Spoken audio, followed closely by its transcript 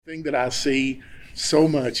Thing that I see so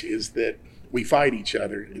much is that we fight each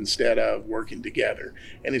other instead of working together.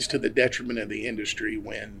 And it's to the detriment of the industry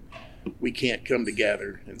when we can't come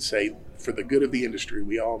together and say, for the good of the industry,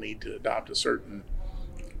 we all need to adopt a certain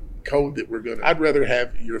code that we're going to. I'd rather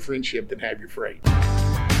have your friendship than have your freight.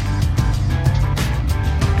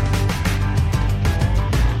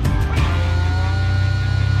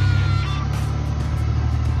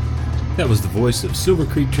 That was the voice of Silver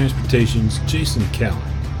Creek Transportation's Jason Cowan,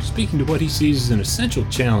 speaking to what he sees as an essential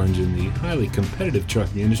challenge in the highly competitive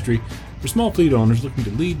trucking industry for small fleet owners looking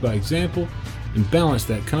to lead by example and balance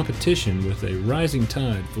that competition with a rising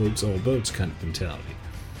tide floats all boats kind of mentality.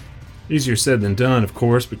 Easier said than done, of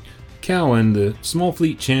course, but Cowan, the small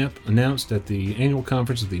fleet champ, announced at the annual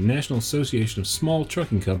conference of the National Association of Small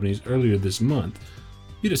Trucking Companies earlier this month,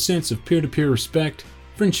 get a sense of peer-to-peer respect,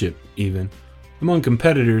 friendship even, among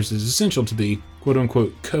competitors is essential to the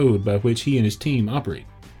quote-unquote code by which he and his team operate.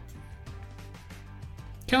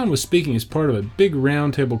 Cowan was speaking as part of a big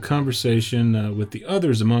roundtable conversation with the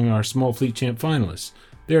others among our Small Fleet Champ finalists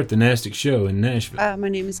there at the NASTC show in Nashville. My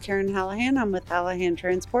name is Karen Hallahan. I'm with Hallahan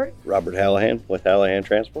Transport. Robert Hallahan with Hallahan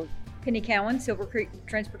Transport. Penny Cowan, Silver Creek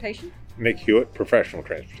Transportation. Nick Hewitt, Professional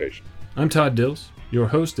Transportation. I'm Todd Dills, your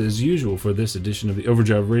host as usual for this edition of the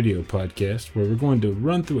Overdrive Radio podcast, where we're going to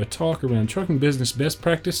run through a talk around trucking business best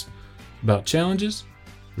practice, about challenges,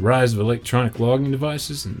 the rise of electronic logging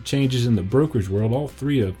devices, and changes in the brokerage world all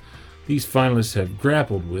three of these finalists have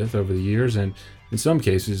grappled with over the years and, in some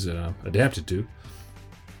cases, adapted to.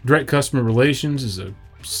 Direct customer relations is a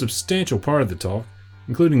substantial part of the talk,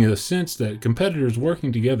 including a sense that competitors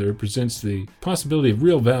working together presents the possibility of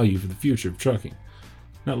real value for the future of trucking,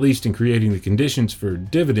 not least in creating the conditions for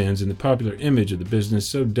dividends in the popular image of the business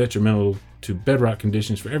so detrimental to bedrock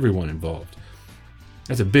conditions for everyone involved.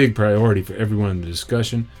 That's a big priority for everyone in the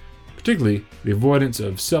discussion, particularly the avoidance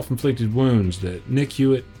of self-inflicted wounds that Nick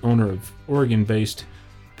Hewitt, owner of Oregon-based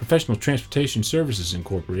Professional Transportation Services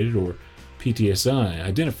Incorporated, or PTSI,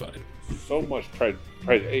 identified. So much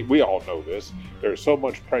prejudice. We all know this. There's so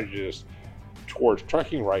much prejudice towards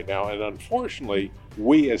trucking right now, and unfortunately,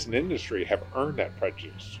 we as an industry have earned that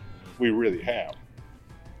prejudice. We really have.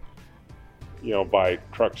 By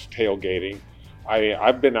trucks tailgating.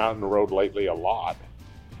 I've been out on the road lately a lot,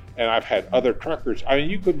 and I've had other truckers.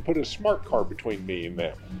 You couldn't put a smart car between me and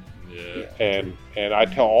them. Yeah. And I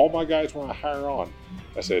tell all my guys when I hire on,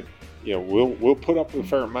 I said, we'll put up with a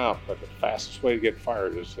fair amount, but the fastest way to get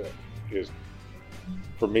fired is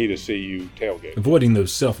for me to see you tailgate. Avoiding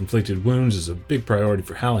those self-inflicted wounds is a big priority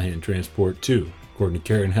for Hallahan Transport too, according to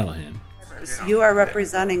Karen Hallahan. You are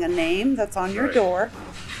representing a name that's on your door.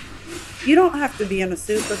 You don't have to be in a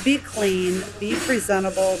suit, but be clean, be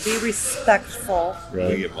presentable, be respectful. Right.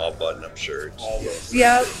 We get them all button-up shirts.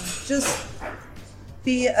 Yeah, just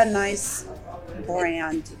be a nice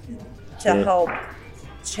brand to help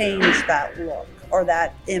change that look or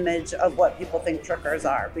that image of what people think truckers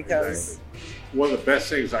are, because one of the best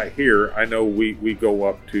things I hear, I know we go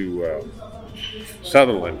up to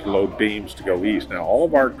Sutherland to load beams to go east. Now, all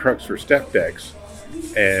of our trucks are step decks,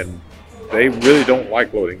 and they really don't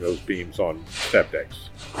like loading those beams on step decks.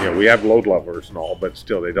 We have load levelers and all, but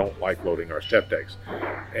still they don't like loading our step decks.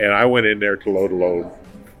 And I went in there to load a load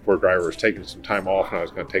where a driver was taking some time off, and I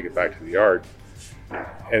was going to take it back to the yard.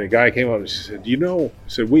 And the guy came up and said,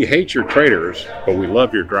 we hate your traders, but we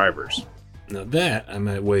love your drivers. Now that, I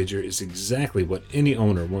might wager, is exactly what any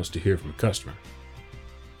owner wants to hear from a customer.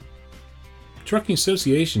 Trucking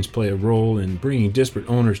associations play a role in bringing disparate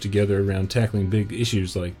owners together around tackling big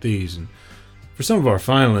issues like these, and for some of our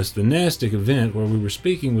finalists, the NASTC event where we were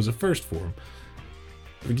speaking was a first for them.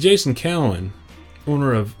 For Jason Cowan,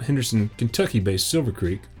 owner of Henderson, Kentucky-based Silver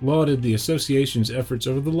Creek, lauded the association's efforts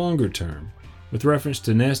over the longer term, with reference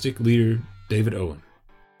to NASTC leader David Owen.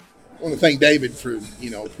 I want to thank David for,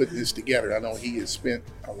 putting this together. I know he has spent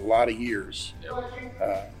a lot of years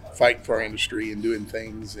fighting for our industry and doing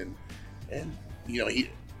things. And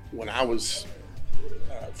when I was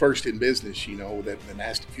first in business, that the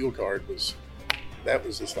NASTC fuel card was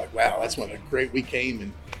just like, wow, that's one of the great. We came to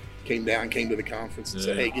the conference and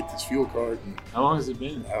said, hey, get this fuel card. And, how long has it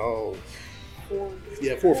been? 4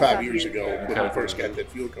 or 5 years ago when we first got that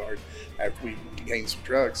fuel card after we gained some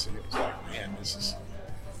trucks. And it was like, man, it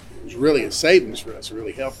was really a savings for us. It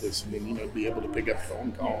really helped us. And then, be able to pick up the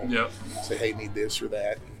phone call and say, hey, need this or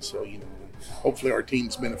that. And so, hopefully our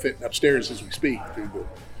team's benefiting upstairs as we speak through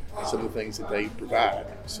some of the things that they provide.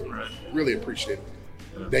 So really appreciate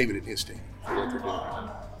David and his team for what they're doing.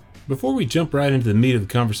 Before we jump right into the meat of the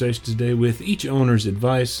conversation today with each owner's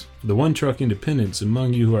advice for the one-truck independents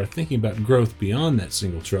among you who are thinking about growth beyond that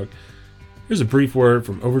single truck, Here's a brief word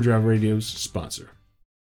from Overdrive Radio's sponsor.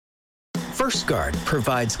 First Guard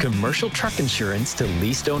provides commercial truck insurance to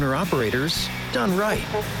leased owner-operators done right,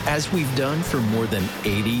 as we've done for more than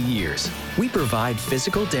 80 years. We provide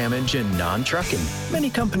physical damage and non-trucking. Many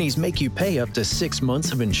companies make you pay up to 6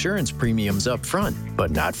 months of insurance premiums up front, but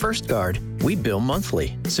not First Guard. We bill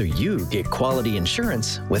monthly, so you get quality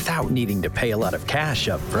insurance without needing to pay a lot of cash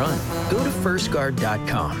up front. Go to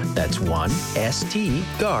firstguard.com. That's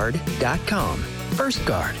 1stguard.com. First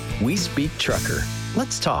Guard. We speak trucker.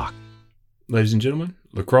 Let's talk. Ladies and gentlemen,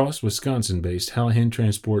 La Crosse, Wisconsin-based Hallahan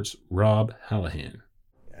Transport's Rob Hallahan.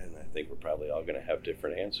 And I think we're probably all going to have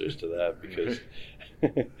different answers to that because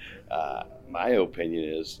my opinion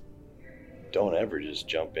is don't ever just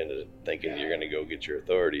jump into thinking you're going to go get your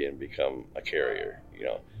authority and become a carrier.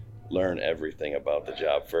 Learn everything about the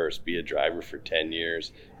job first. Be a driver for 10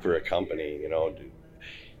 years for a company,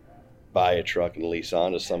 buy a truck and lease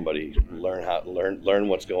on to somebody, learn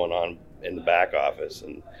what's going on in the back office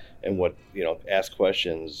and what, ask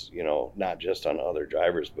questions, not just on other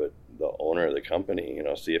drivers, but the owner of the company,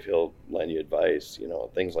 see if he'll lend you advice,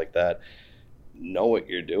 things like that. Know what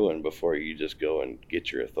you're doing before you just go and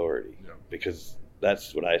get your authority, because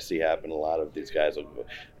that's what I see happen. A lot of these guys,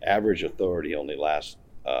 average authority only lasts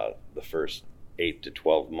the first 8 to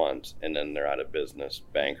 12 months, and then they're out of business,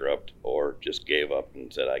 bankrupt, or just gave up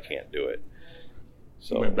and said, I can't do it.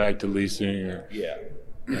 So went back to leasing or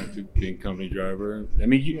to being company driver. I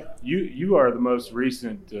mean, you are the most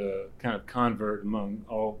recent kind of convert among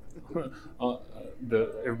all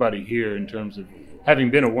everybody here in terms of having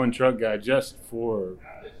been a one truck guy just for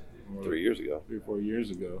 3 years ago. 3 or 4 years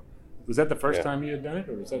ago. Was that the first time you had done it,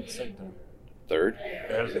 or was that the second time? Third.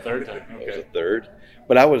 That was the third time. Okay. It was the third.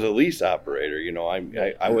 But I was a lease operator.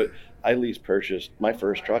 I lease purchased my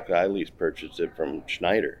first truck. I lease purchased it from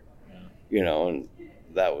Schneider. And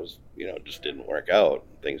that was just didn't work out.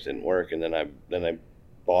 Things didn't work, and then I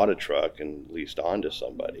bought a truck and leased on to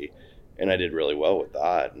somebody, and I did really well with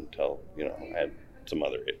that until I had some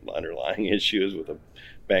other underlying issues with a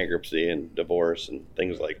bankruptcy and divorce and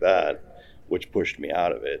things like that, which pushed me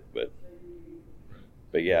out of it. But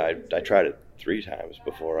yeah, I tried it 3 times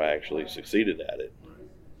before I actually succeeded at it.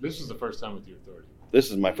 This is the first time with your authority.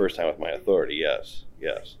 This is my first time with my authority. Yes.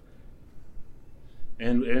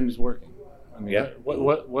 And it's working. I mean, yeah.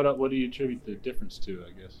 What do you attribute the difference to,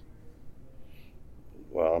 I guess?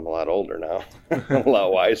 Well, I'm a lot older now. I'm a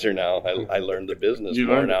lot wiser now. I learned the business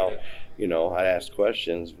more now. I asked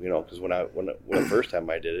questions, because when the first time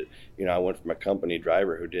I did it, I went from a company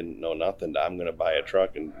driver who didn't know nothing to I'm going to buy a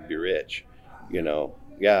truck and be rich.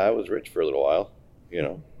 Yeah, I was rich for a little while.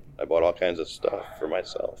 I bought all kinds of stuff for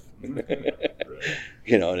myself. And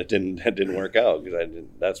it didn't work out because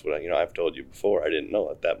that's what I've told you before. I didn't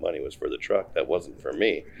know that money was for the truck. That wasn't for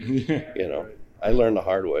me. I learned the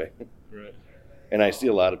hard way. Right. And I see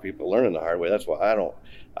a lot of people learning the hard way. That's why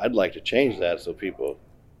I'd like to change that so people,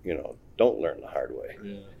 don't learn the hard way.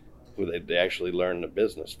 Yeah. Where they actually learn the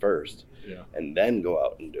business first. Yeah. And then go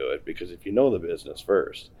out and do it. Because if you know the business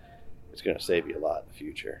first, it's going to save you a lot in the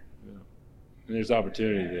future. Yeah. And there's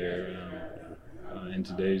opportunity there in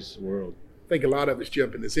today's world. I think a lot of us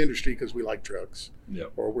jump in this industry because we like trucks,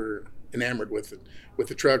 or we're enamored with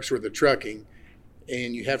the trucks or the trucking,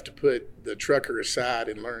 and you have to put the trucker aside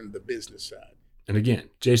and learn the business side. And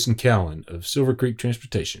again, Jason Cowan of Silver Creek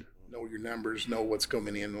Transportation. Know your numbers, know what's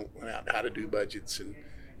coming in, how to do budgets, and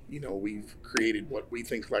we've created what we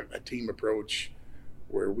think like a team approach,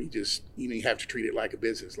 where we just you have to treat it like a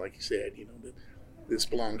business, like you said. This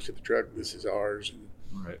belongs to the truck, this is ours, and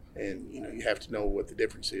right. And you have to know what the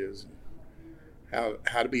difference is, and how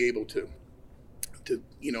to be able to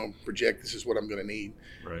project this is what I'm going to need.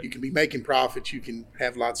 Right. You can be making profits, you can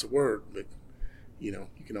have lots of work, but you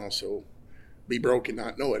can also be broke and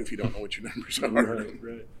not know it if you don't know what your numbers are.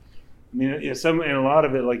 Right. I mean, and a lot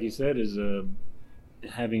of it, like you said, is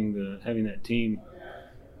having that team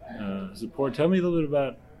support. Tell me a little bit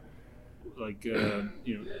about,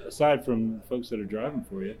 aside from folks that are driving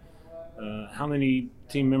for you, how many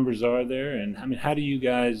team members are there, and how do you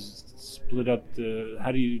guys split up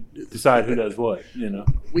how do you decide who does what?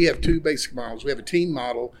 We have 2 basic models. We have a team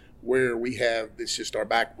model where we have it's just our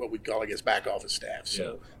what we call back office staff.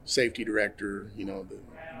 So safety director, the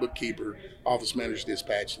bookkeeper, office manager,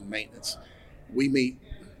 dispatch, and maintenance. We meet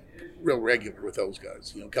real regular with those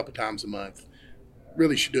guys. A couple times a month.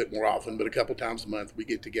 Really should do it more often, but a couple times a month we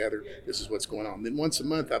get together. This is what's going on. Then once a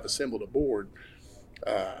month I've assembled a board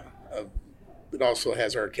that also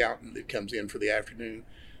has our accountant that comes in for the afternoon.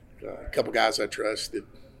 A couple guys I trust that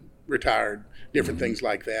retired, different things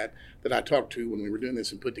like that I talked to when we were doing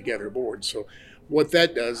this and put together a board. So what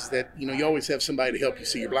that does is that, you always have somebody to help you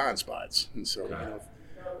see your blind spots. And so, if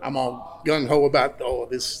I'm all gung-ho about,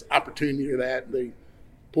 this opportunity or that, they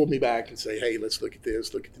pull me back and say, hey, let's look at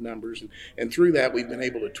this, look at the numbers. And through that, we've been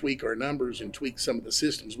able to tweak our numbers and tweak some of the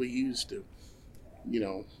systems we use to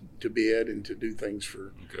bid and to do things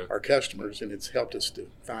for our customers. And it's helped us to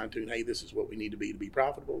fine-tune, hey, this is what we need to be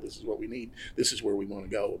profitable. This is what we need. This is where we want to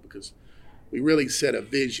go, because we really set a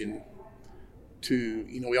vision to,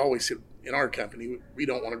 we always said in our company, we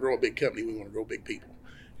don't want to grow a big company. We want to grow big people.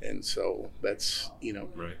 And so that's,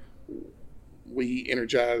 right. We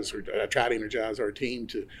energize, or I try to energize our team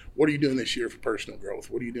to, what are you doing this year for personal growth?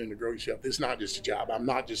 What are you doing to grow yourself? This is not just a job. I'm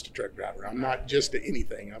not just a truck driver. I'm not just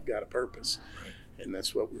anything. I've got a purpose. Right. And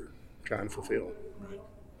that's what we're trying to fulfill. Right.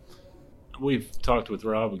 We've talked with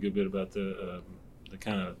Rob a good bit about the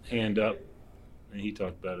kind of hand up, and he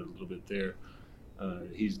talked about it a little bit there.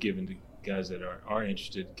 He's given to guys that are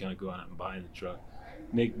interested to kind of go out and buy the truck.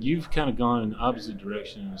 Nick, you've kind of gone in the opposite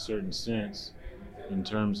direction in a certain sense, in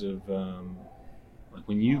terms of like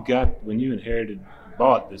when you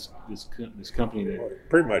bought this company that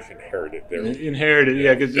pretty much inherited there.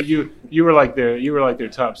 Yeah, because you were like their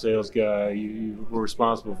top sales guy. You were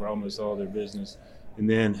responsible for almost all their business, and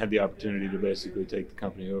then had the opportunity to basically take the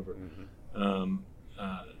company over. Mm-hmm.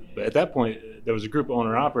 But at that point, there was a group of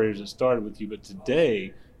owner operators that started with you. But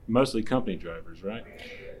today, mostly company drivers, right?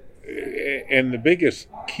 And the biggest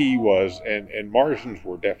key was, and margins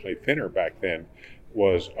were definitely thinner back then,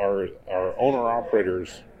 was our owner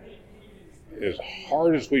operators, as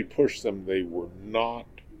hard as we pushed them, they were not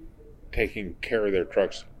taking care of their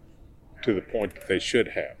trucks to the point that they should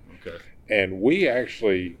have. Okay. And we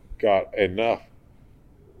actually got enough.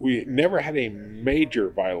 We never had any major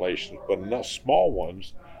violations, but enough small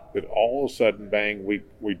ones that all of a sudden, bang,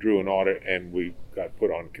 we drew an audit and we got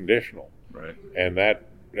put on conditional. Right. And that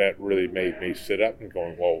really made me sit up and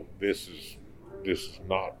going, well, this is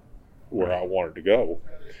not where I wanted to go.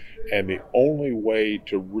 And the only way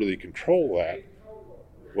to really control that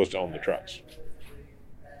was to own the trucks.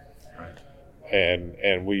 Right.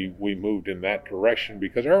 And we moved in that direction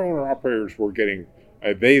because our owner operators were getting,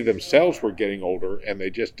 they themselves were getting older, and they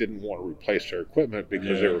just didn't want to replace their equipment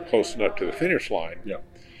because they were close enough to the finish line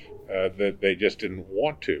that they just didn't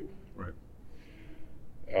want to. Right.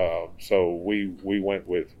 So we went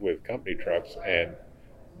with company trucks, and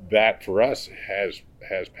that for us has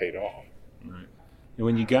paid off. Right. And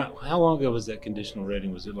when you got, how long ago was that conditional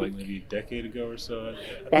rating? Was it like maybe a decade ago or so?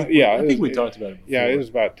 I think we talked about it before. Yeah, it was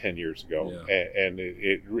about 10 years ago. Yeah. And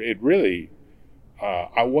it really,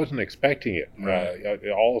 I wasn't expecting it. Right.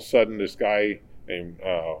 All of a sudden, this guy named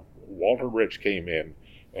Walter Rich came in,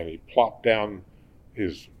 and he plopped down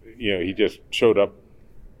his, he just showed up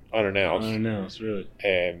unannounced. Unannounced, really.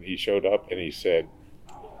 And he showed up and he said,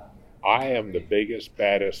 I am the biggest,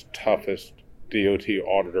 baddest, toughest DOT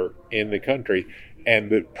auditor in the country.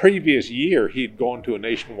 And the previous year, he'd gone to a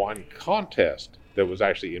nationwide contest that was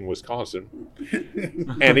actually in Wisconsin,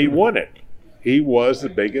 and he won it. He was the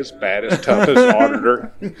biggest, baddest, toughest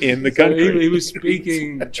auditor in the country. So he was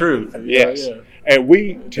speaking truth. Yes. Yeah. And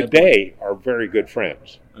we today are very good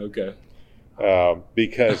friends. Okay.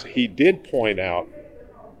 Because he did point out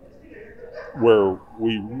where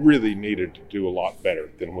we really needed to do a lot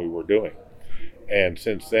better than we were doing. And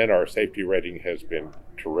since then, our safety rating has been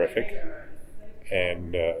terrific.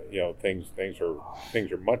 And things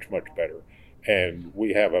are much better, and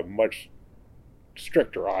we have a much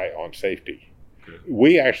stricter eye on safety. Good.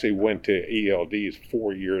 We actually went to ELDs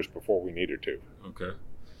 4 years before we needed to. Okay.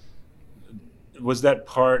 Was that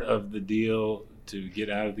part of the deal to get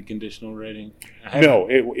out of the conditional rating? No,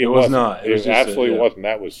 it was not. It absolutely wasn't.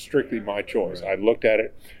 That was strictly my choice. Right. I looked at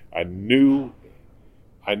it. I knew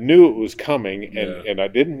it was coming, and I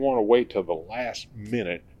didn't want to wait till the last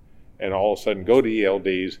minute and all of a sudden go to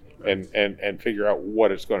ELDs and figure out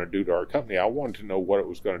what it's going to do to our company. I wanted to know what it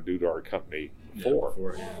was going to do to our company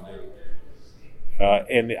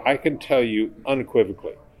and I can tell you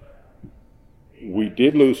unequivocally, we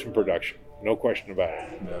did lose some production, no question about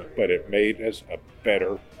it. No. But it made us a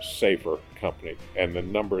better, safer company, and the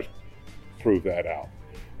numbers prove that out.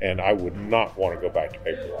 And I would not want to go back to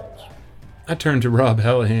paper loans. I turned to Rob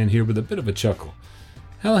Hallahan here with a bit of a chuckle.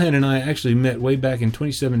 Hallahan and I actually met way back in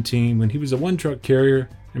 2017 when he was a one-truck carrier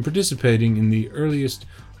and participating in the earliest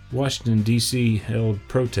Washington, D.C. held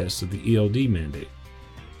protests of the ELD mandate.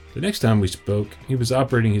 The next time we spoke, he was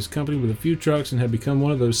operating his company with a few trucks and had become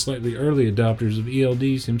one of those slightly early adopters of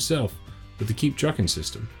ELDs himself with the Keep Trucking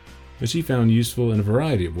system, which he found useful in a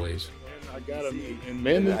variety of ways. I got him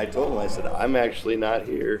and I told him, I said, I'm actually not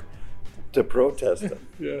here to protest them.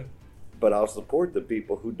 Yeah. But I'll support the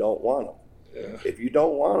people who don't want them. If you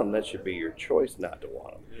don't want them, that should be your choice not to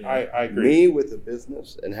want them. I agree. Me with a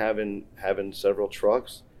business and having several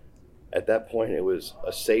trucks, at that point it was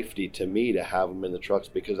a safety to me to have them in the trucks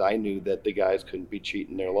because I knew that the guys couldn't be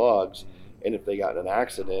cheating their logs, and if they got in an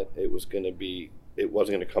accident, it wasn't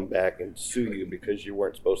going to come back and sue you because you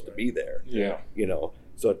weren't supposed to be there. Yeah. You know,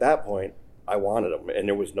 so at that point I wanted them, and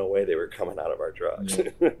there was no way they were coming out of our trucks.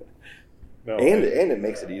 No, and it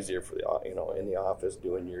makes it easier for the in the office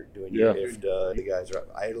doing your if the guys are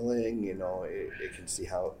idling, it can see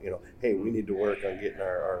how hey, we need to work on getting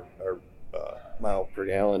our mile per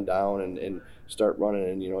gallon down and start running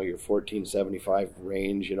in your 1475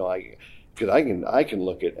 range. Because I can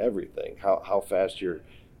look at everything, how fast your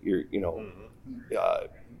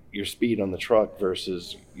speed on the truck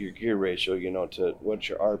versus your gear ratio, to what's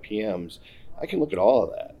your RPMs. I can look at all of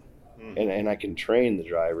that, and I can train the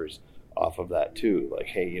drivers off of that too. Like,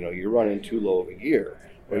 hey, you're running too low of a gear,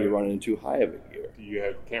 or you're running too high of a gear. Do you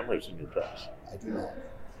have cameras in your trucks? I do not.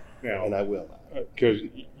 Now, and I will not. Because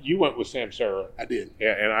you went with Samsara. I did.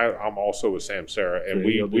 Yeah, and I'm also with Samsara, and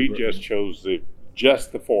Yeah, we just chose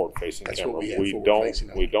just the forward-facing That's camera. what we had,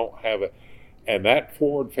 We don't have it, and that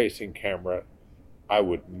forward-facing camera, I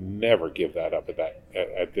would never give that up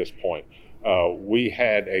at this point. We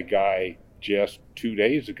had a guy just 2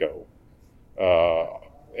 days ago,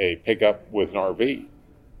 a pickup with an RV,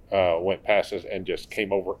 went past us and just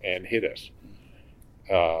came over and hit us.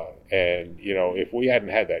 And if we hadn't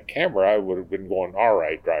had that camera, I would have been going, all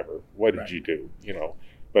right, driver, what did you do?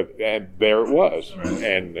 But there it was. Right.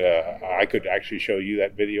 And I could actually show you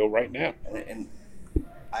that video right now. And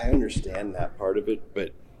I understand that part of it,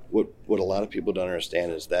 but what a lot of people don't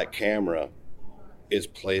understand is that camera is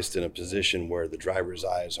placed in a position where the driver's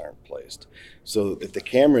eyes aren't placed. So if the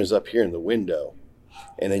camera is up here in the window,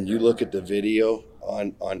 and then you look at the video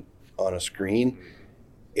on a screen,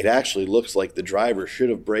 it actually looks like the driver should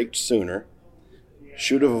have braked sooner,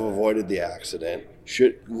 should have avoided the accident,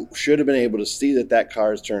 should have been able to see that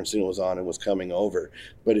car's turn signal was on and was coming over.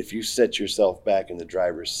 But if you set yourself back in the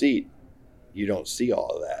driver's seat, you don't see all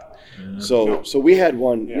of that. So we had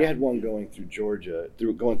one going through Georgia,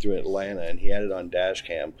 going through Atlanta, and he had it on dash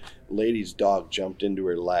cam. Lady's dog jumped into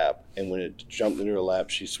her lap, and when it jumped into her lap,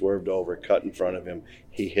 she swerved over, cut in front of him.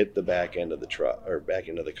 He hit the back end of the truck, or back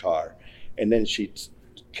into the car, and then she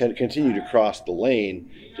continued to cross the lane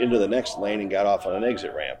into the next lane and got off on an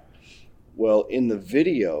exit ramp. Well, in the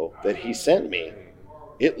video that he sent me,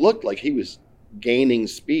 it looked like he was gaining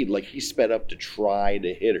speed, like he sped up to try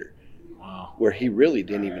to hit her. Wow. Where he really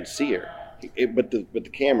didn't even see her. But the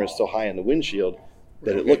camera is so high on the windshield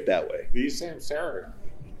that it looked that way. These Samsara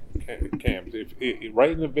cams,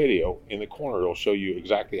 right in the video, in the corner, it'll show you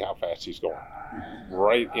exactly how fast he's going.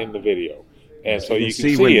 Right in the video. And so you can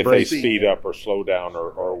see if they speed up or slow down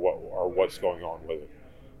or what's going on with it.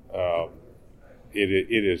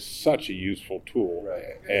 It is such a useful tool.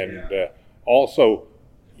 Right. And also,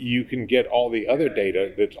 you can get all the other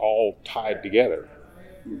data that's all tied together.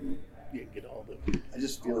 Mm-hmm. Yeah, get all the. I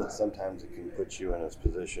just feel that sometimes it can put you in a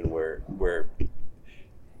position where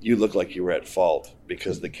you look like you were at fault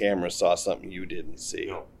because the camera saw something you didn't see.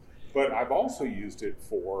 No. But I've also used it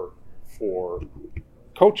for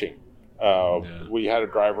coaching. We had a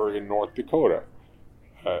driver in North Dakota.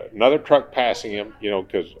 Another truck passing him,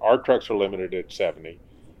 because our trucks are limited at 70,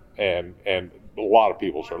 and a lot of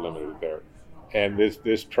people's are limited there. And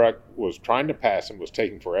this truck was trying to pass him, was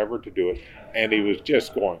taking forever to do it, and he was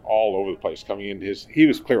just going all over the place. Coming into he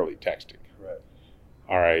was clearly texting. Right.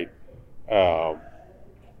 All right.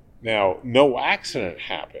 Now, no accident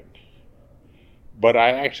happened, but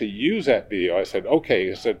I actually used that video. I said,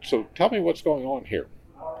 okay. I said, so tell me what's going on here.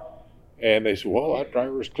 And they said, well, that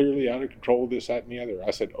driver is clearly out of control, this, that, and the other.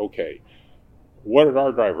 I said, okay, what did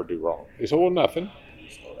our driver do wrong? They said, well, nothing.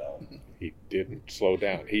 Slow down. He didn't slow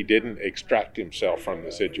down. He didn't extract himself from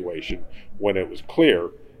the situation when it was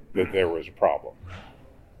clear that there was a problem.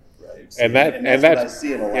 Right. And that's what I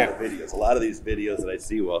see in a lot of videos. A lot of these videos that I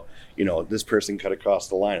see, this person cut across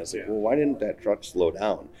the line. I say, well, why didn't that truck slow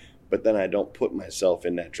down? But then I don't put myself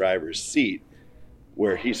in that driver's seat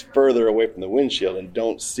where he's further away from the windshield and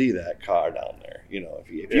don't see that car down there.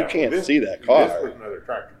 If you can't see that car. This was another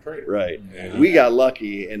tractor trailer. Right. Yeah. We got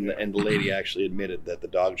lucky, and the lady actually admitted that the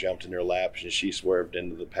dog jumped in her lap and she swerved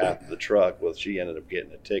into the path of the truck. Well, she ended up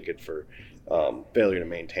getting a ticket for failure to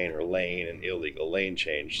maintain her lane and illegal lane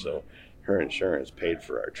change. So her insurance paid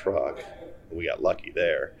for our truck. We got lucky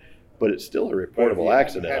there. But it's still a reportable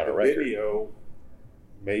accident on a record. Video,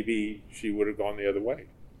 maybe she would have gone the other way.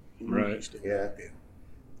 Right. Yeah.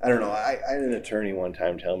 I don't know. I had an attorney one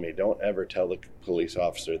time tell me, don't ever tell the police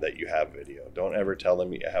officer that you have video. Don't ever tell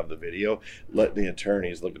them you have the video. Let the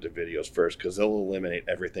attorneys look at the videos first, because they'll eliminate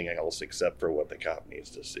everything else except for what the cop needs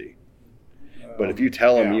to see. But if you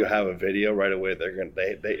tell them you have a video right away,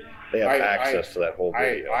 they have access to that whole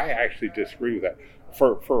video. I actually disagree with that.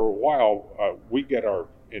 For a while, we get our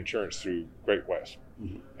insurance through Great West,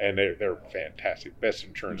 and they're fantastic, best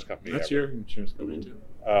insurance company That's ever. your insurance company too.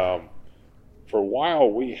 For a while,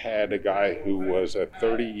 we had a guy who was a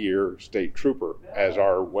 30-year state trooper as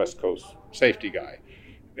our West Coast safety guy.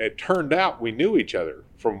 It turned out we knew each other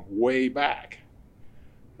from way back.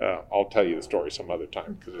 I'll tell you the story some other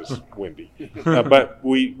time because it's windy. But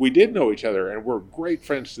we did know each other, and we're great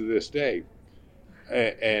friends to this day.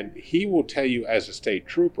 And he will tell you as a state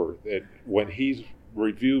trooper that when he's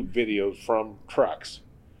reviewed videos from trucks,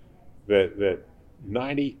 that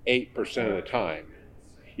 98% of the time,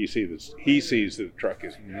 he sees that the truck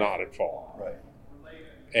is not at fault. Right.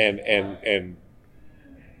 And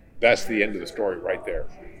that's the end of the story right there.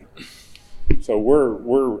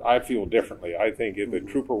 So I feel differently. I think if the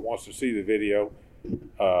trooper wants to see the video,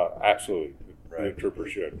 absolutely, the trooper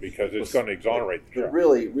should, because it's going to exonerate the truck. But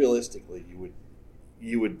really, realistically,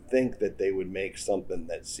 you would think that they would make something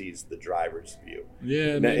that sees the driver's view.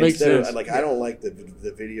 Yeah, now, it makes sense. I don't like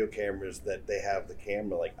the video cameras that they have the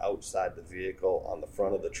camera like outside the vehicle on the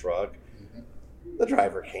front of the truck. The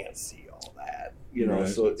driver can't see all that, Right.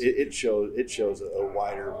 So it shows a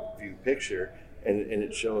wider view picture, and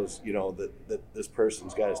it shows that this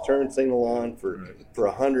person's got his turn signal on for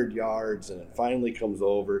 100 yards, and it finally comes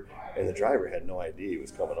over, and the driver had no idea he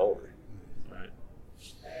was coming over.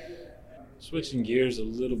 Switching gears a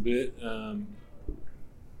little bit, one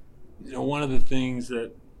of the things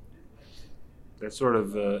that sort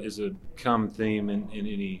of is a common theme in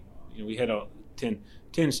any, we had 10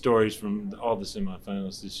 stories from all the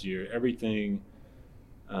semifinals this year. Everything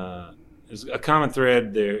is a common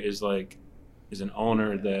thread. There is an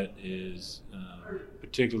owner that is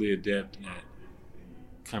particularly adept at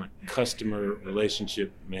kind of customer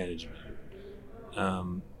relationship management.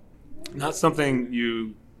 Not something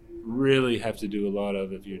you really have to do a lot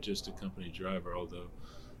of if you're just a company driver, although,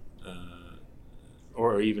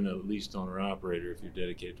 or even a leased owner operator if you're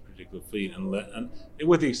dedicated to a particular fleet,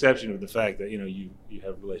 with the exception of the fact that you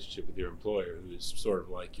have a relationship with your employer who is sort of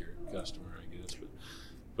like your customer, I guess.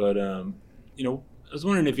 But I was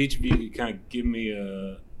wondering if each of you could kind of give me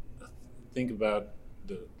think about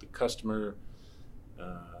the customer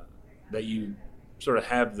that you sort of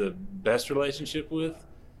have the best relationship with.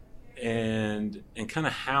 And kind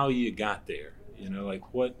of how you got there,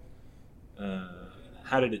 what,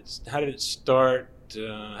 how did it start?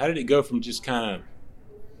 How did it go from just kind of,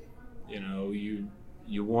 you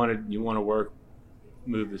want to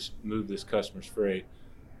move this customer's freight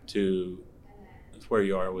to where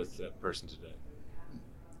you are with that person today?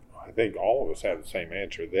 I think all of us have the same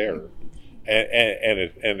answer there, and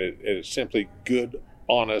it's simply good,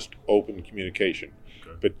 honest, open communication.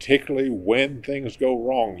 Particularly when things go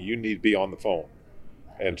wrong, you need to be on the phone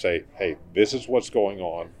and say, hey, this is what's going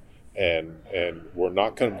on, and we're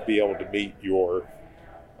not going to be able to meet your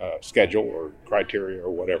schedule or criteria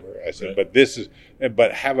or whatever. I said,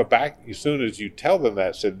 but have a back, as soon as you tell them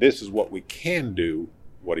that, said, this is what we can do,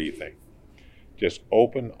 what do you think? Just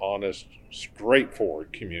open, honest,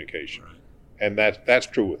 straightforward communication. And that's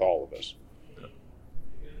true with all of us.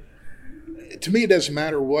 To me, it doesn't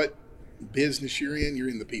matter what business you're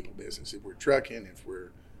in the people business. If we're trucking, if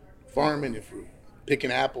we're farming, if we're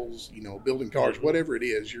picking apples, building cars, whatever it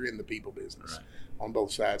is, you're in the people business on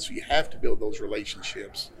both sides. So you have to build those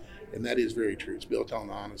relationships, and that is very true. It's built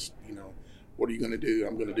on honest, what are you going to do?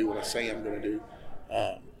 I'm going to do what I say I'm going to do.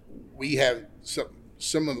 We have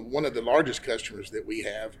one of the largest customers that we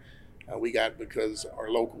have, we got because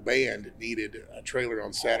our local band needed a trailer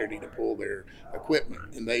on Saturday to pull their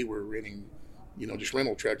equipment, and they were renting just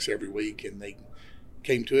rental trucks every week, and they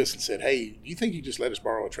came to us and said, hey, do you think you just let us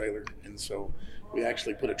borrow a trailer? And so we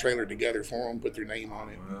actually put a trailer together for them, put their name on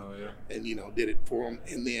it, and did it for them.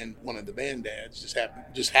 And then one of the band dads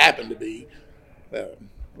just happened to be a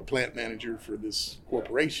plant manager for this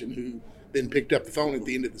corporation, who then picked up the phone at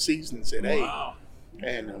the end of the season and said, hey,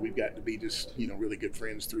 and we've gotten to be just really good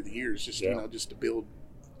friends through the years, just just to build.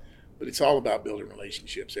 But it's all about building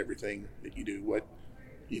relationships. Everything that you do,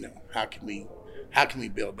 how can we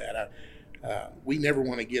build that? We never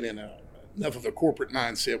want to get in enough of a corporate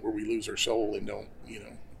mindset where we lose our soul and don't,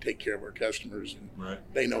 take care of our customers, and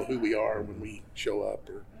they know who we are when we show up,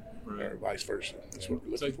 or vice versa. That's what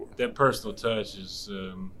we're looking for. That personal touch is,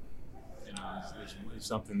 is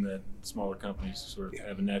something that smaller companies sort of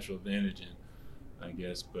have a natural advantage in. I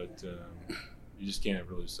guess, but you just can't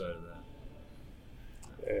ever lose sight of that.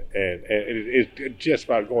 And it's just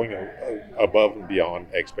about going above and beyond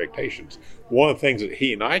expectations. One of the things that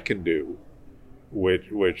he and I can do,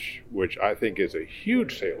 which I think is a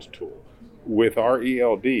huge sales tool, with our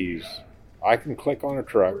ELDs, I can click on a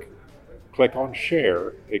truck, click on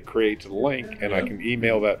share, it creates a link, and I can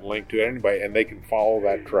email that link to anybody, and they can follow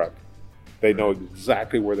that truck. They know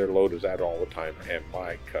exactly where their load is at all the time, and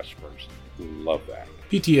my customers love that.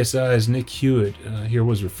 PTSI's Nick Hewitt here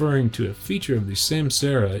was referring to a feature of the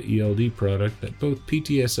Samsara ELD product that both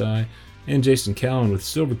PTSI and Jason Cowan with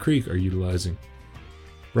Silver Creek are utilizing.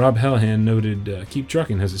 Rob Hallahan noted Keep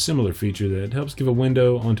Trucking has a similar feature that helps give a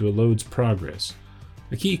window onto a load's progress.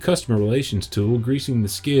 A key customer relations tool greasing the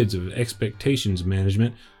skids of expectations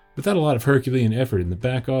management without a lot of Herculean effort in the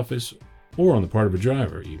back office or on the part of a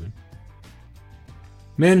driver even.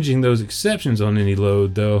 Managing those exceptions on any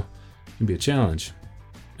load, though, can be a challenge.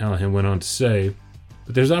 Hallahan went on to say,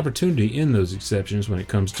 but there's opportunity in those exceptions when it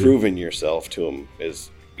comes to proving yourself to them is,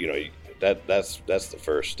 that's the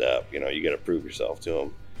first step. You got to prove yourself to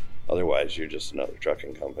them. Otherwise, you're just another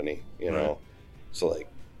trucking company, Right. So, like,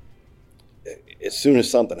 as soon as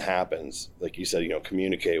something happens, like you said,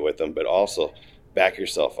 communicate with them, but also back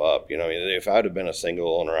yourself up. If I would have been a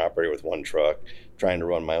single owner operator with one truck trying to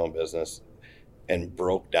run my own business and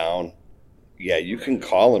broke down, yeah, you can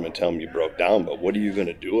call them and tell them you broke down, but what are you going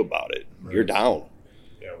to do about it? Right. You're down.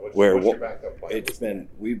 Yeah, what's your backup plan?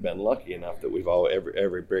 We've been lucky enough that we've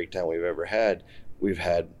every breakdown we've ever had, we've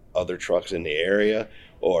had other trucks in the area,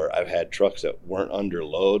 or I've had trucks that weren't under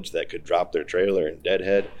loads that could drop their trailer and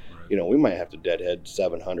deadhead. Right. We might have to deadhead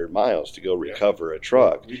 700 miles to go recover a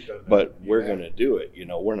truck, but we're going to do it.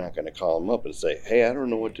 We're not going to call them up and say, hey, I don't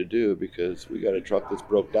know what to do because we got a truck that's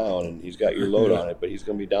broke down and he's got your load on it, but he's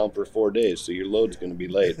going to be down for 4 days, so your load's going to be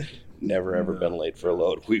late. Never ever been late for a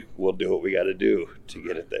load. We'll do what we got to do to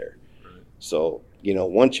get it there. So,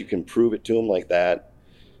 once you can prove it to them like that,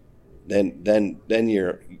 then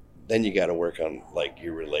you got to work on like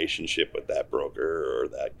your relationship with that broker or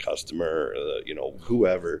that customer, or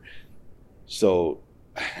whoever. So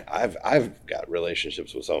I've got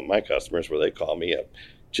relationships with some of my customers where they call me up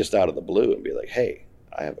just out of the blue and be like, hey,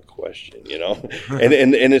 I have a question,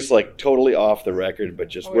 and it's like totally off the record, but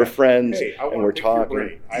just we're friends and we're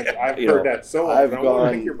talking. I've heard that so often. I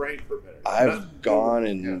want to pick your brain for a minute. I've gone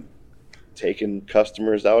and taken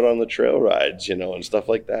customers out on the trail rides, and stuff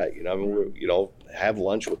like that. Have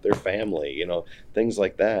lunch with their family, things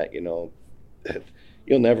like that. You'll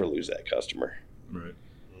never lose that customer. Right.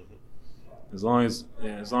 As long as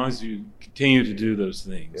you continue to do those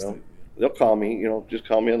things. They'll call me, just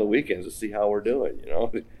call me on the weekends to see how we're doing,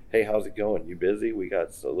 Hey, how's it going? You busy? We got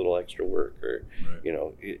a little extra work, or,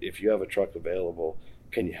 right. If you have a truck available,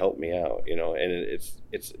 can you help me out? And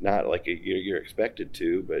it's not like you're expected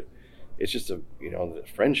to, but it's just the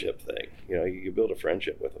friendship thing. You build a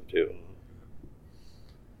friendship with them too.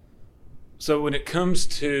 So when it comes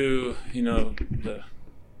to, the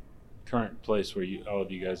current place where all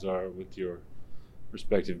of you guys are with your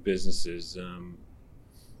respective businesses,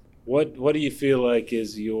 what do you feel like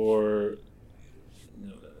is your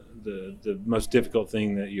the most difficult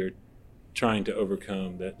thing that you're trying to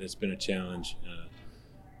overcome that's been a challenge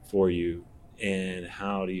for you, and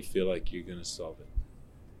how do you feel like you're going to solve it?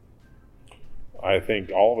 I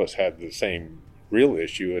think all of us have the same real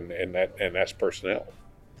issue, and that's personnel.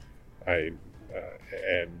 And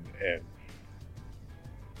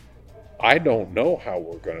I don't know how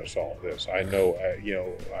we're going to solve this. I know,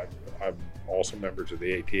 I'm also members of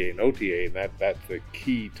the ATA and OTA, and that's the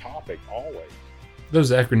key topic always.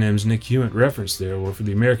 Those acronyms Nick Hewitt referenced there were for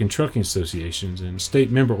the American Trucking Associations and state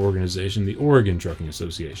member organization, the Oregon Trucking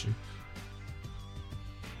Association.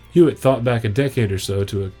 Hewitt thought back a decade or so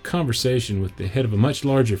to a conversation with the head of a much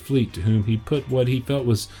larger fleet to whom he put what he felt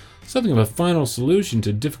was something of a final solution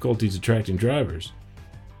to difficulties attracting drivers: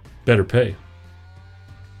 better pay.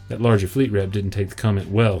 That larger fleet rep didn't take the comment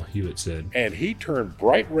well, Hewitt said. And he turned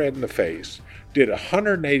bright red in the face, did a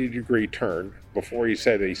 180-degree turn before he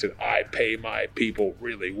said it. He said, I pay my people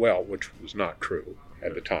really well, which was not true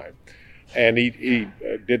at the time. And he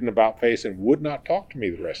did an about face and would not talk to me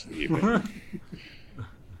the rest of the evening.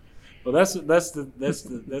 Well, that's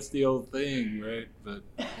the old thing, right?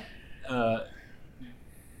 But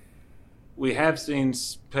we have seen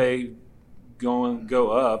pay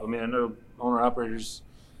go up. I mean, I know owner-operators,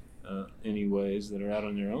 anyways, that are out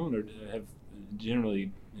on their own have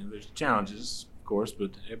generally, there's challenges, of course,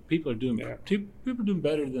 but people are doing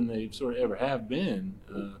better than they sort of ever have been.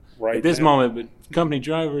 Right at this moment, but company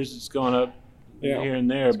drivers, it's gone up here and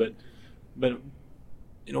there. But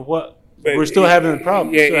what we're still having the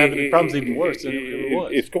problem. Still having the problems even worse than it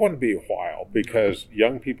was. It's going to be a while because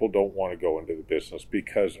young people don't want to go into the business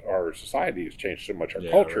because our society has changed so much, our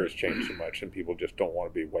culture has changed so much, and people just don't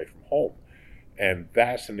want to be away from home. And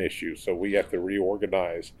that's an issue. So we have to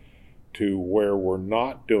reorganize to where we're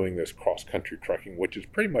not doing this cross-country trucking, which is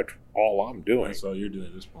pretty much all I'm doing. That's all you're doing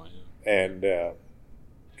at this point. Yeah. And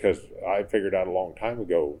because I figured out a long time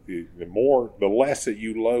ago, the less that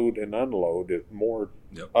you load and unload, the more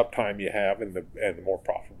uptime you have, and the more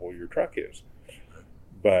profitable your truck is.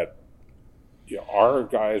 But our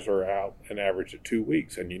guys are out an average of 2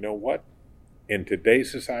 weeks, and you know what? In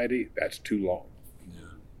today's society, that's too long.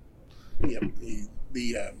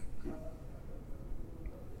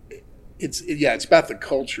 It's about the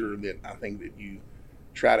culture that I think that you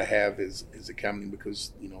try to have as a company,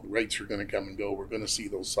 because the rates are going to come and go. We're going to see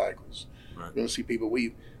those cycles. Right. We're going to see people.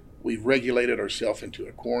 We've regulated ourselves into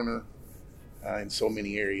a corner in so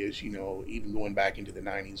many areas. Even going back into the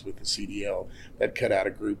 90s with the CDL, that cut out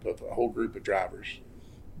a whole group of drivers,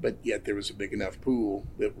 but yet there was a big enough pool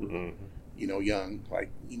that were young,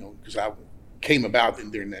 because I came about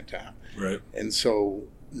during that time. Right. And so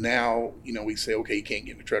now, we say, okay, you can't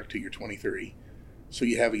get in the truck till you're 23. So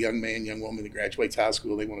you have a young man, young woman that graduates high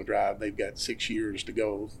school, they want to drive, they've got 6 years to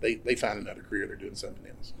go. They find another career, they're doing something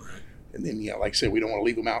else. Right. And then, like I said, we don't want to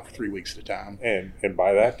leave them out for 3 weeks at a time. And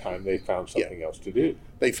by that time, they found something else to do.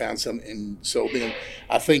 They found something. And so then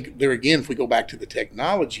I think there again, if we go back to the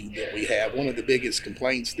technology that we have, one of the biggest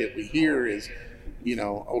complaints that we hear is,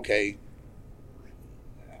 okay,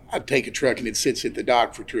 I'd take a truck and it sits at the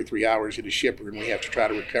dock for 2 or 3 hours at a shipper, and we have to try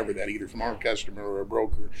to recover that either from our customer or a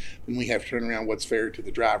broker. Then we have to turn around what's fair to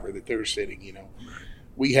the driver that they're sitting.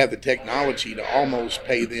 We have the technology to almost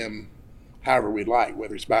pay them however we'd like,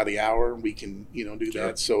 whether it's by the hour, we can do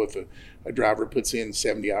that. So if a driver puts in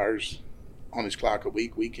 70 hours on his clock a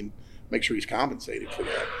week, we can make sure he's compensated for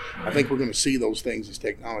that. I think we're going to see those things as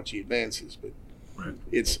technology advances, but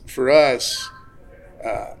it's for us.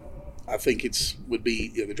 I think would be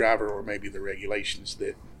the driver or maybe the regulations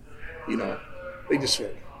that, they just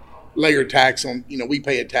layer tax on, we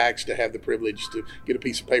pay a tax to have the privilege to get a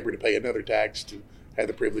piece of paper to pay another tax to have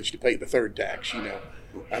the privilege to pay the third tax,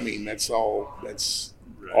 that's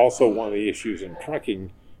also one of the issues in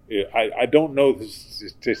trucking. I don't know the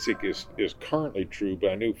statistic is currently true, but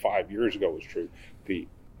I knew 5 years ago was true. The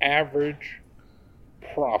average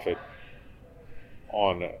profit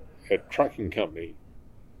on a trucking company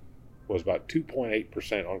was about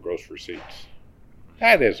 2.8% on gross receipts.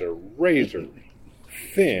 That is a razor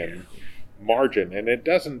thin margin, and it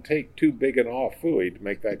doesn't take too big an off fooey to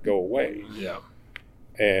make that go away. Yeah.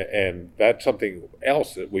 And that's something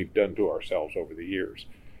else that we've done to ourselves over the years.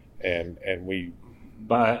 And we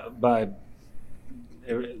by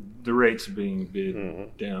the rates being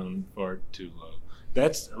bid down far too low.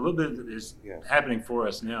 That's a little bit is happening for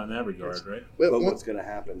us now in that regard, right? But what's going to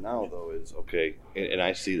happen now, though, is, okay, and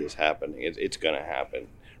I see this happening. It's going to happen.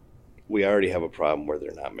 We already have a problem where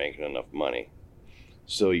they're not making enough money.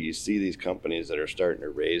 So you see these companies that are starting to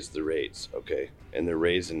raise the rates, okay, and they're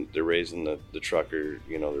raising the trucker,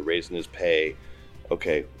 they're raising his pay.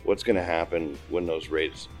 Okay, what's going to happen when those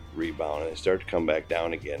rates rebound and they start to come back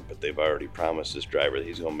down again? But they've already promised this driver that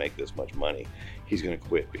he's going to make this much money. He's going to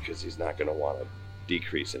quit because he's not going to want to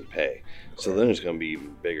decrease in pay. So then there's going to be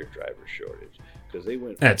even bigger driver shortage because they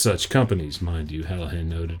went at such companies, mind you, Hallahan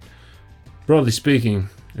noted. Broadly speaking,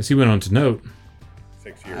 as he went on to note,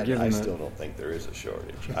 6 years. I still don't think there is a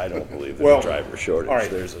shortage. I don't believe there's a driver shortage. Right.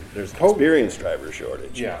 There's an experienced driver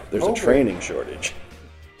shortage. Yeah. There's a training shortage.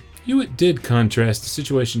 Hewitt did contrast the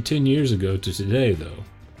situation 10 years ago to today, though.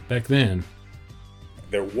 Back then,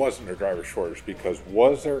 there wasn't a driver shortage because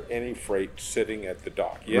was there any freight sitting at the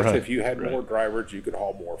dock? Yes, if you had more drivers, you could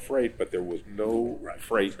haul more freight, but there was no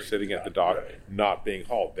freight sitting at the dock not being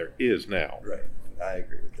hauled. There is now. Right. I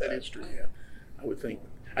agree with that. That is true, yeah. I would think.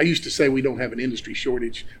 I used to say we don't have an industry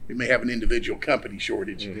shortage. We may have an individual company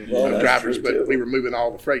shortage of drivers, but we were moving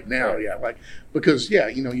all the freight now, because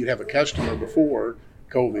you'd have a customer before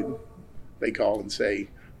COVID, they call and say,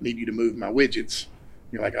 need you to move my widgets.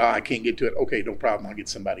 You're like, I can't get to it. Okay, no problem. I'll get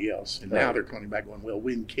somebody else. And now they're coming back going, well,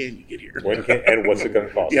 when can you get here? And what's it going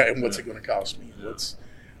to cost? And what's it going to cost me?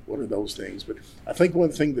 What are those things? But I think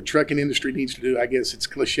one thing the trucking industry needs to do, I guess it's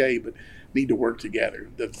cliche, but need to work together.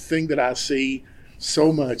 The thing that I see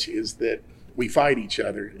so much is that we fight each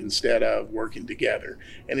other instead of working together.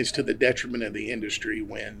 And it's to the detriment of the industry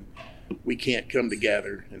when we can't come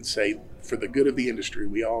together and say, for the good of the industry,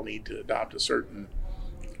 we all need to adopt a certain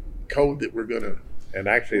code that we're going to. And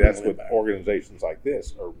actually, that's what organizations like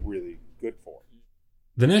this are really good for.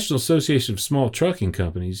 The National Association of Small Trucking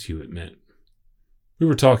Companies, Hewitt meant. We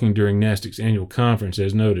were talking during NASTC's annual conference,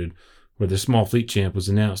 as noted, where the Small Fleet Champ was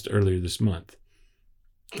announced earlier this month.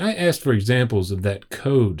 I asked for examples of that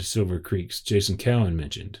code Silver Creek's Jason Cowan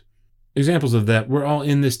mentioned. Examples of that we're all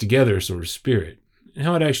in this together sort of spirit, and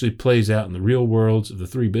how it actually plays out in the real worlds of the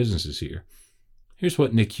three businesses here. Here's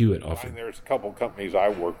what Nick Hewitt offered. There's a couple companies I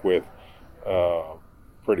work with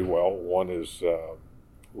pretty well. One is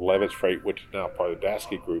Levitt's Freight, which is now part of the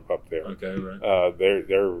Dasky Group up there. Okay, right.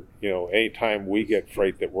 They're anytime we get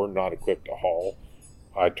freight that we're not equipped to haul,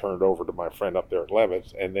 I turn it over to my friend up there at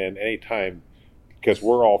Levitt's, and then anytime, because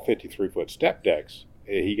we're all 53-foot step decks,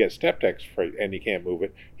 he gets step decks freight and he can't move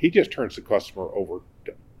it, he just turns the customer over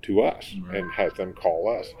to us and has them call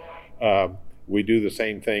us. We do the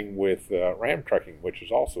same thing with Ram Trucking, which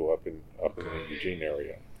is also up in the Eugene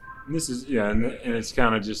area. And this is and it's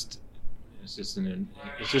kind of just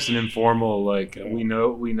an informal, like,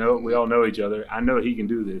 we all know each other. I know he can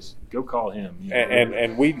do this. Go call him.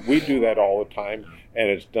 And we do that all the time, and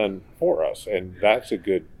it's done for us, and that's a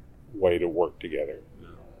good way to work together.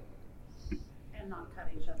 And not cut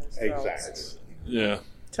each other's throats. Exactly. Yeah.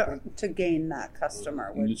 To gain that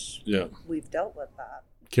customer, which we've dealt with that.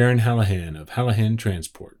 Karen Hallahan of Hallahan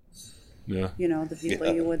Transport. Yeah. The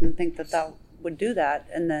people you wouldn't think that would do that,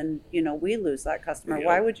 and then we lose that customer.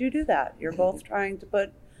 Why would you do that? You're both trying to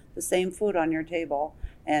put the same food on your table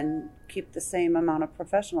and keep the same amount of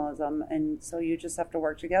professionalism, and so you just have to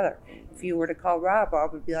work together. If you were to call Rob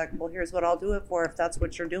would be like, well, here's what I'll do it for if that's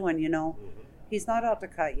what you're doing. He's not out to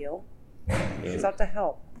cut you. He's out to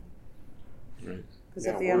help. Because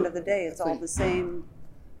at the end of the day, it's all the same.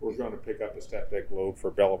 We're going to pick up a step deck load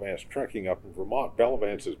for Bellavance Trucking up in Vermont.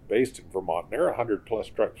 Bellavance is based in Vermont. They're a 100-plus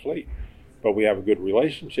truck fleet. But we have a good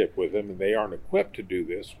relationship with them, and they aren't equipped to do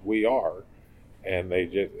this. We are, and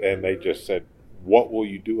they just said, "What will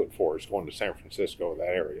you do it for?" It's going to San Francisco, that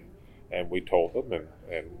area, and we told them,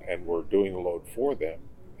 and we're doing the load for them,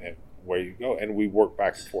 and where you go, and we work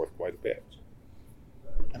back and forth quite a bit.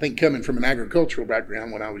 I think coming from an agricultural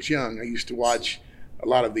background, when I was young, I used to watch a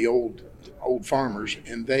lot of the old farmers,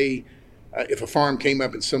 and they, if a farm came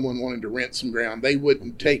up and someone wanted to rent some ground, they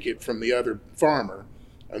wouldn't take it from the other farmer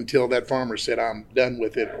until that farmer said, I'm done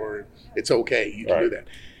with it, or it's okay, you can do that.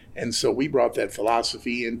 And so we brought that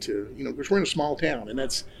philosophy into, because we're in a small town, and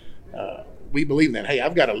that's, we believe in that. Hey,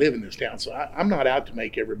 I've got to live in this town, so I'm not out to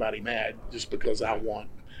make everybody mad just because I want.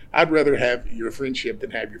 I'd rather have your friendship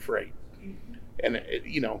than have your freight. And,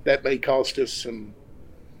 that may cost us some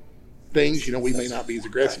things, we may not be as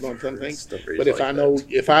aggressive on some things, but if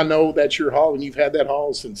I know that's your haul and you've had that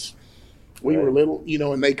haul since we were little,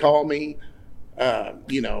 and they call me,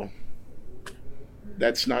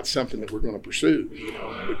 that's not something that we're going to pursue,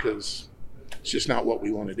 because it's just not what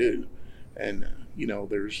we want to do. And,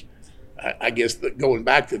 there's, I guess going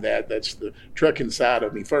back to that's the trucking side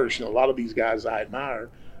of me first. A lot of these guys I admire,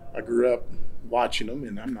 I grew up watching them,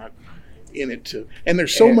 and I'm not in it to, and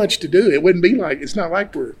there's so much to do. It wouldn't be like, it's not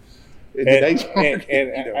like we're in today's market.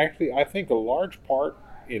 And actually, I think a large part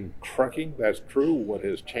in trucking, that's true. What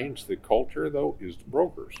has changed the culture, though, is the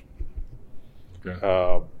brokers.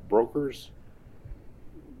 Okay. Brokers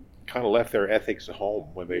kind of left their ethics at home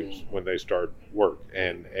when they start work,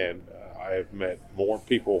 and I have met more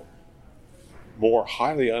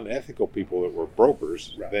highly unethical people that were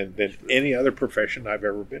brokers than any other profession I've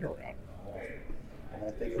ever been around. And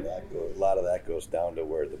I think a lot of that goes down to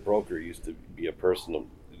where the broker used to be a person.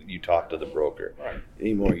 You talk to the broker. Right.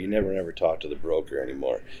 Anymore, you never talk to the broker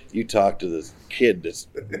anymore. You talk to this kid that's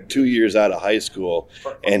 2 years out of high school,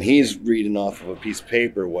 and he's reading off of a piece of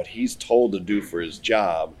paper what he's told to do for his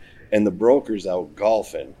job, and the broker's out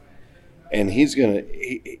golfing, and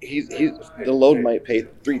the load might pay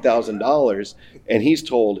 $3,000, and he's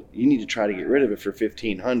told you need to try to get rid of it for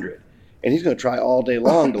 $1,500, and he's going to try all day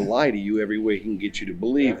long to lie to you every way he can get you to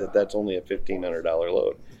believe that that's only a $1,500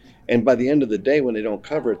 load. And by the end of the day, when they don't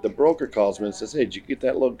cover it, the broker calls me and says, hey, did you get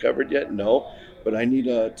that load covered yet? No, but I need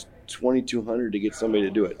 $2,200 to get somebody to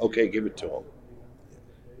do it. Okay, give it to them.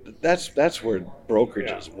 That's where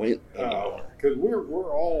brokerages went. Because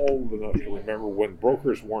we're all old enough to remember when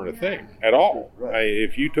brokers weren't a thing at all. Right.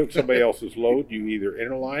 If you took somebody else's load, you either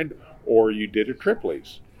interlined or you did a trip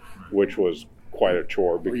lease, which was quite a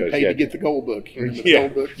chore because you paid to get the gold book.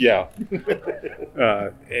 Gold book. Yeah.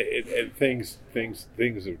 And things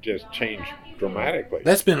have just changed dramatically.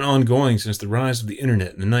 That's been ongoing since the rise of the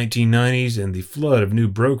internet in the 1990s and the flood of new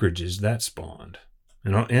brokerages that spawned,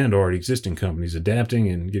 and already existing companies adapting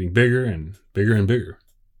and getting bigger and bigger and bigger.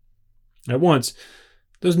 At once,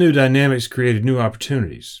 those new dynamics created new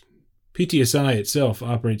opportunities. PTSI itself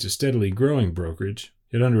operates a steadily growing brokerage,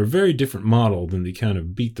 yet under a very different model than the kind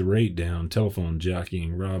of beat the rate down telephone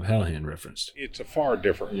jockeying Rob Hallahan referenced. It's a far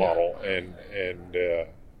different model, and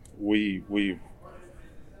we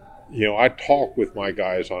I talk with my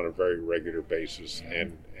guys on a very regular basis,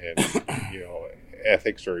 and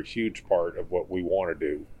ethics are a huge part of what we want to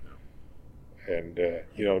do. And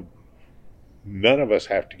none of us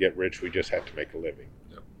have to get rich; we just have to make a living.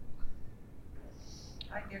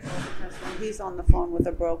 I get because when he's on the phone with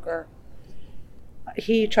a broker,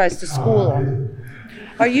 he tries to school him.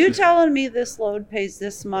 Are you telling me this load pays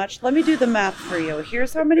this much? Let me do the math for you.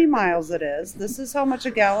 Here's how many miles it is. This is how much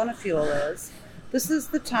a gallon of fuel is. This is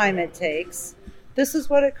the time it takes. This is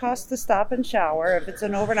what it costs to stop and shower if it's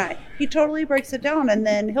an overnight. He totally breaks it down, and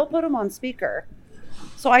then he'll put him on speaker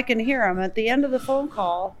so I can hear him at the end of the phone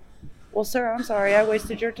call. Well, sir, I'm sorry. I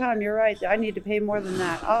wasted your time. You're right. I need to pay more than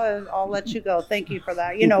that. I'll let you go. Thank you for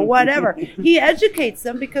that. Whatever. He educates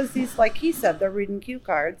them because he's, like he said, they're reading cue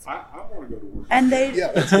cards. I want to go to work. And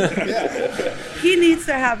Yeah. he needs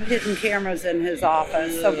to have hidden cameras in his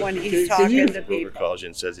office of when he's talking to Broker people. calls you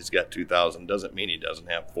and says he's got 2,000 doesn't mean he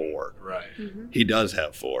doesn't have 4. Right. He does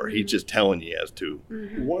have 4. He's just telling you he has 2.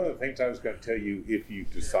 One of the things I was going to tell you, if you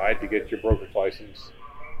decide to get your broker's license,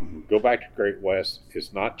 go back to Great West.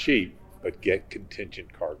 It's not cheap, but get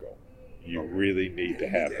contingent cargo. You really need to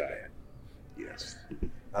have that. Yes.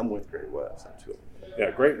 I'm with Great West. I'm too.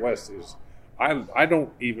 Yeah, Great West is. I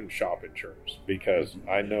don't even shop insurance because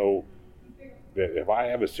I know that if I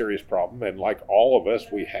have a serious problem, and like all of us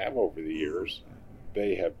we have over the years,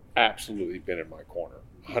 they have absolutely been in my corner,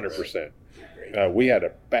 100%. We had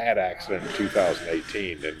a bad accident in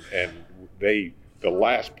 2018, and the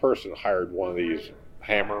last person hired one of these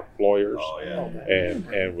hammer lawyers,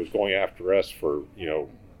 and was going after us for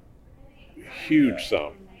huge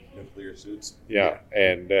sum. Nuclear suits. Yeah,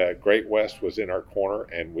 and Great West was in our corner,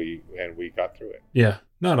 and we got through it. Yeah,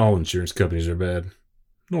 not all insurance companies are bad,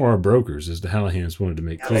 nor are brokers, as the Hallahans wanted to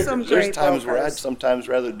make clear. There's times where I'd sometimes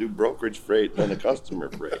rather do brokerage freight than a customer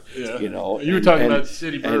freight. You were talking about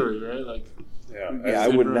City Brewery, right? I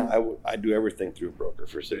would not. I do everything through a broker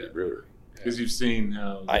for City Brewery because you've seen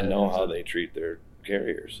how I know how they treat their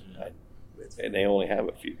carriers, and they only have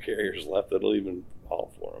a few carriers left that'll even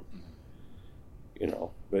haul for them.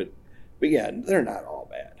 But yeah, they're not all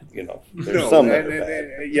bad. There's some that are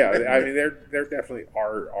bad. Yeah, I mean, there definitely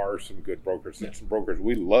are some good brokers and some brokers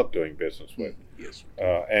we love doing business with. Yes.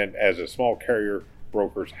 And as a small carrier,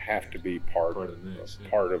 brokers have to be part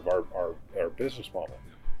of our business model.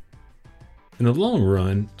 In the long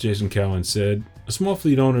run, Jason Cowan said, a small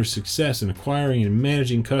fleet owner's success in acquiring and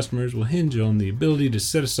managing customers will hinge on the ability to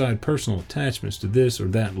set aside personal attachments to this or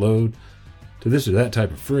that load, to this or that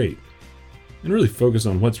type of freight, and really focus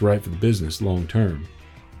on what's right for the business long term.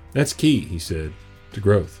 That's key, he said, to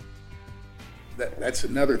growth. That's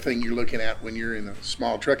another thing you're looking at when you're in a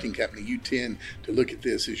small trucking company. You tend to look at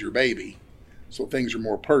this as your baby, so things are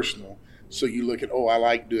more personal. So you look at, I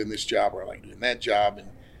like doing this job or I like doing that job, and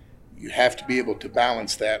you have to be able to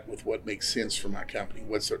balance that with what makes sense for my company.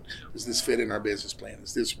 Does this fit in our business plan?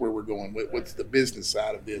 Is this where we're going? What's the business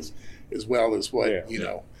side of this, as well as what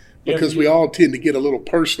Because we all tend to get a little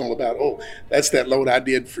personal about, that's that load I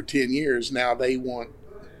did for 10 years. Now they want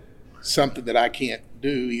something that I can't do,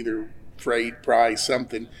 either freight, price,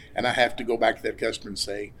 something, and I have to go back to that customer and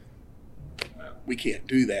say, we can't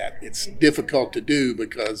do that. It's difficult to do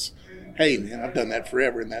because, hey, man, I've done that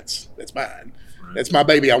forever, and that's mine. That's my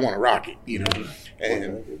baby. I want to rock it,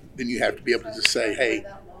 And then you have to be able to just say, hey,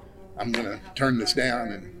 I'm going to turn this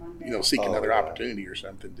down and, seek another opportunity or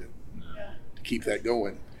something to keep that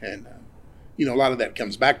going. And, a lot of that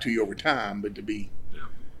comes back to you over time, but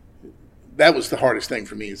that was the hardest thing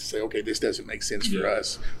for me, is to say, okay, this doesn't make sense for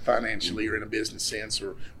us financially or in a business sense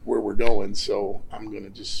or where we're going. So I'm going to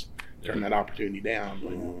just turn that opportunity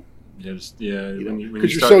down. Because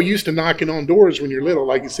you're so used to knocking on doors when you're little,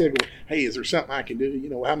 like you said, hey, is there something I can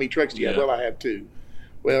do? How many trucks do you have? Well, I have 2.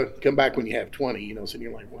 Well, come back when you have 20, so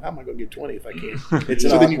you're like, well, how am I going to get 20 if I can't?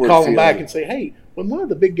 So then you call them back and say, hey, when one of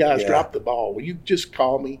the big guys dropped the ball, will you just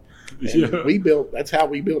call me? And that's how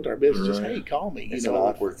we built our business. Just, hey, call me. It's an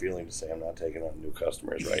awkward feeling to say I'm not taking on new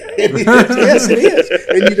customers right now. Yes, it is.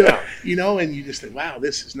 And and you just think, wow,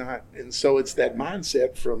 this is not. And so it's that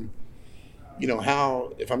mindset from,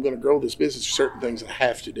 how, if I'm going to grow this business, certain things I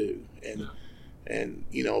have to do. And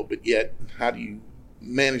but yet, how do you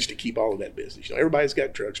manage to keep all of that business? Everybody's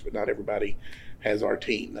got trucks, but not everybody has our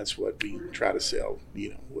team. That's what we try to sell.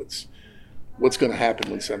 What's going to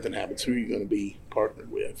happen when something happens? Who are you going to be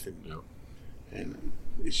partnered with? And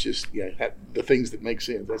it's just the things that make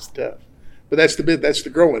sense. That's tough, but that's the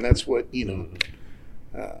growing. That's what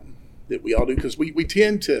that we all do, because we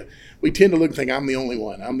tend to look and think, I'm the only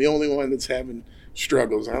one. I'm the only one that's having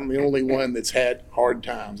struggles. I'm the only one that's had hard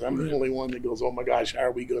times. I'm the only one that goes, oh my gosh, how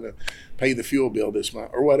are we going to pay the fuel bill this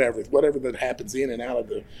month, or whatever that happens in and out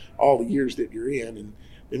of all the years that you're in. And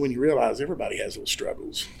then when you realize everybody has those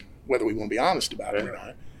struggles, whether we want to be honest about it or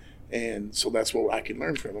not. And so that's what I can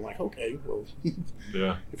learn from. I'm like, okay, well,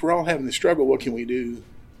 if we're all having the struggle, what can we do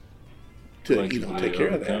to take care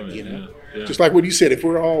of that? Yeah. Just like what you said, if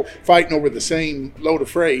we're all fighting over the same load of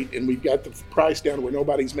freight and we've got the price down where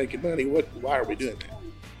nobody's making money, why are we doing that?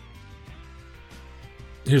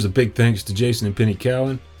 Here's a big thanks to Jason and Penny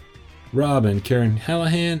Cowan, Rob and Karen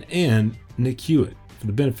Hallahan, and Nick Hewitt for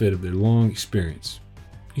the benefit of their long experience.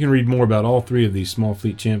 You can read more about all 3 of these Small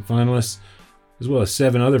Fleet Champ finalists, as well as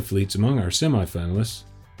 7 other fleets among our semi-finalists,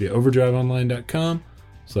 via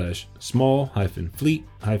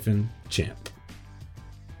overdriveonline.com/small-fleet-champ.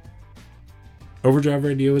 Overdrive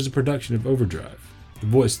Radio is a production of Overdrive, the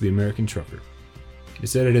voice of the American trucker.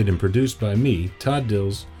 It's edited and produced by me, Todd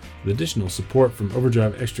Dills, with additional support from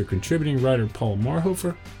Overdrive Extra contributing writer Paul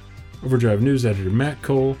Marhofer, Overdrive News editor Matt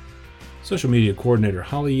Cole, social media coordinator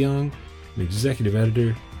Holly Young, and executive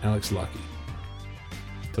editor Alex Lockey.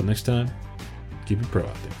 Until next time, keep it pro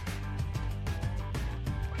out there.